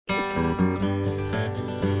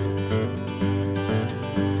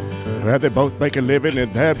Well, they both make a living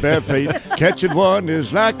in their bare feet. Catching one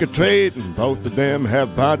is like a treat, and both of them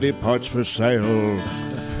have body parts for sale.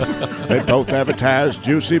 They both advertise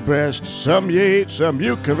juicy breasts. Some you eat, some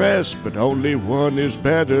you caress, but only one is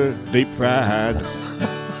better, deep fried.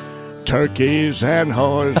 Turkeys and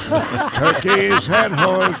whores, turkeys and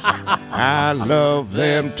whores. I love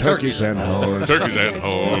them turkeys and whores. Turkeys and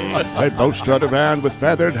whores. They both strut around with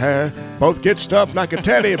feathered hair. Both get stuffed like a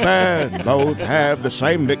teddy bear. Both have the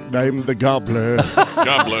same nickname, the gobbler.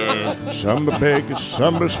 Gobbler. Some are big,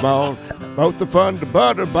 some are small. Both are fun to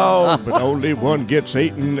butterball, but only one gets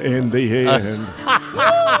eaten in the end.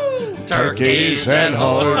 Turkeys and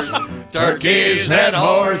whores, turkeys and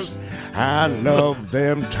whores. I love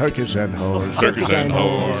them turkeys and whores. Turkeys and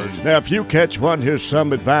whores. Now, if you catch one, here's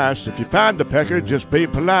some advice. If you find a pecker, just be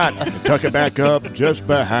polite. Tuck it back up just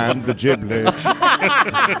behind the giblets.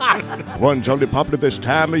 One's only popular this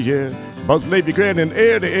time of year. Both leave you grinning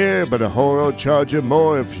ear to ear, but a whore will charge you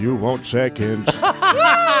more if you want seconds.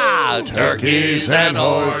 Turkeys and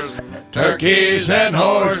whores. Turkeys and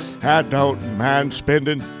whores. I don't mind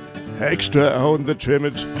spending extra on the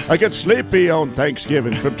trimmings. I get sleepy on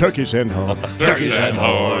Thanksgiving from turkeys and whores. Turkeys and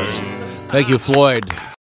whores. Thank you, Floyd.